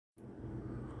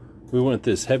We want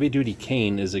this heavy-duty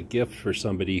cane as a gift for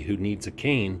somebody who needs a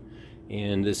cane,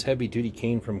 and this heavy-duty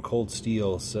cane from Cold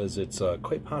Steel says it's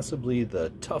quite possibly the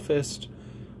toughest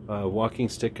walking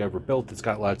stick ever built. It's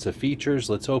got lots of features.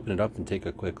 Let's open it up and take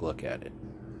a quick look at it.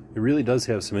 It really does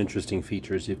have some interesting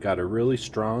features. You've got a really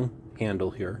strong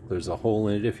handle here. There's a hole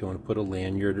in it if you want to put a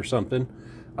lanyard or something.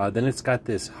 Then it's got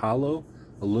this hollow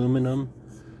aluminum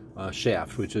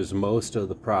shaft, which is most of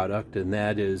the product, and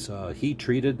that is heat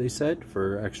treated, they said,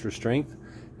 for extra strength.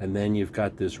 And then you've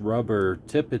got this rubber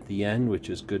tip at the end, which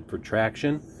is good for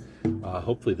traction.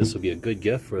 Hopefully this will be a good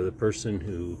gift for the person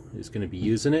who is going to be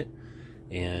using it.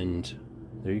 And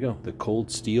there you go, the Cold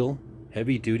Steel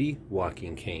heavy duty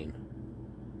walking cane.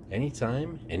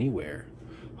 Anytime, anywhere.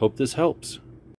 Hope this helps.